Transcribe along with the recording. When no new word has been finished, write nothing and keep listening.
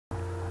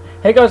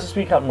Hey guys, it's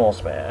me, Captain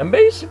Norseman, and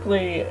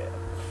basically,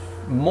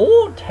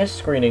 more test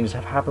screenings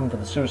have happened for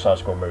the Suicide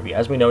Squad movie.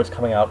 As we know, it's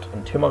coming out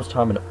in 2 months'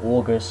 time in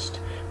August,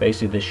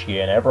 basically this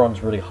year, and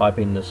everyone's really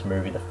hyping this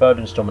movie, the third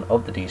installment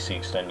of the DC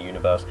Extended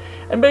Universe.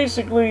 And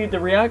basically, the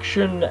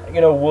reaction,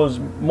 was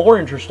more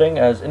interesting,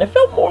 and it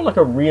felt more like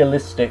a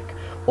realistic,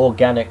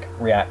 organic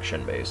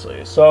reaction,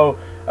 basically. So,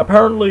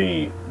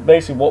 apparently,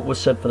 basically what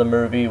was said for the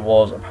movie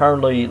was,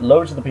 apparently,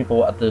 loads of the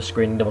people at the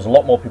screening, there was a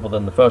lot more people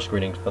than the first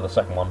screenings for the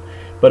second one,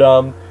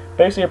 but,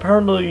 basically,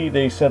 apparently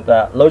they said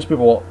that loads of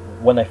people,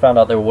 when they found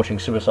out they were watching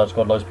Suicide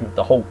Squad, loads of people,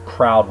 the whole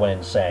crowd went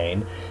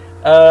insane.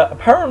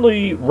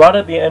 Apparently, right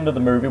at the end of the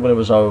movie, when it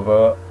was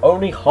over,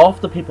 only half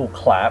the people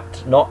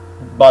clapped. Not,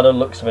 by the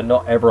looks of it,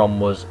 not everyone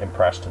was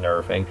impressed and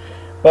everything.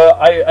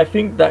 But I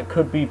think that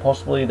could be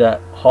possibly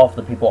that half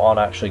the people aren't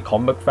actually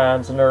comic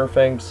fans and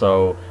everything,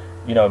 so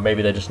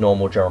maybe they're just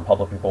normal general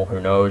public people, who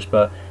knows,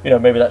 but,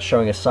 maybe that's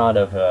showing a sign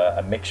of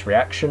a mixed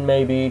reaction,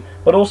 maybe.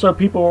 But also, a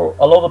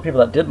lot of the people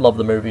that did love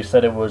the movie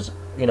said it was,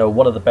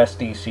 one of the best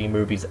DC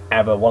movies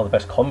ever, one of the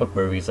best comic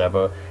movies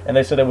ever, and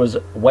they said it was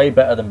way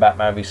better than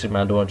Batman v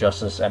Superman: Dawn of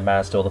Justice and Man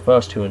of Steel, the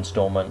first two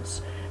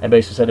installments, and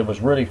basically said it was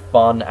really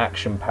fun,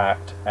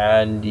 action-packed,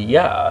 and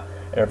yeah,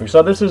 everything.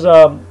 So this is,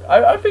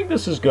 I think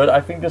this is good.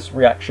 I think this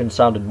reaction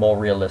sounded more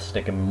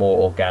realistic and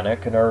more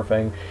organic and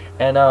everything.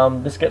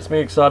 And this gets me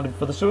excited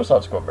for the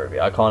Suicide Squad movie.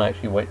 I can't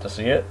actually wait to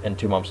see it in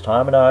 2 months'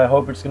 time, and I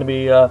hope it's going to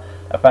be a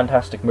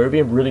fantastic movie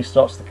and really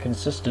starts the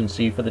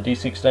consistency for the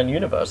DC Extended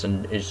Universe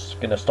and is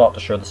going to start to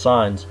show the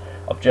signs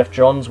of Jeff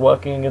Johns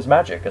working his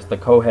magic as the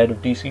co-head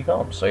of DC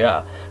Films. So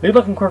yeah, leave a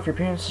like and comment for your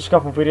opinions,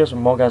 subscribe for videos,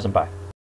 and more guys, and bye.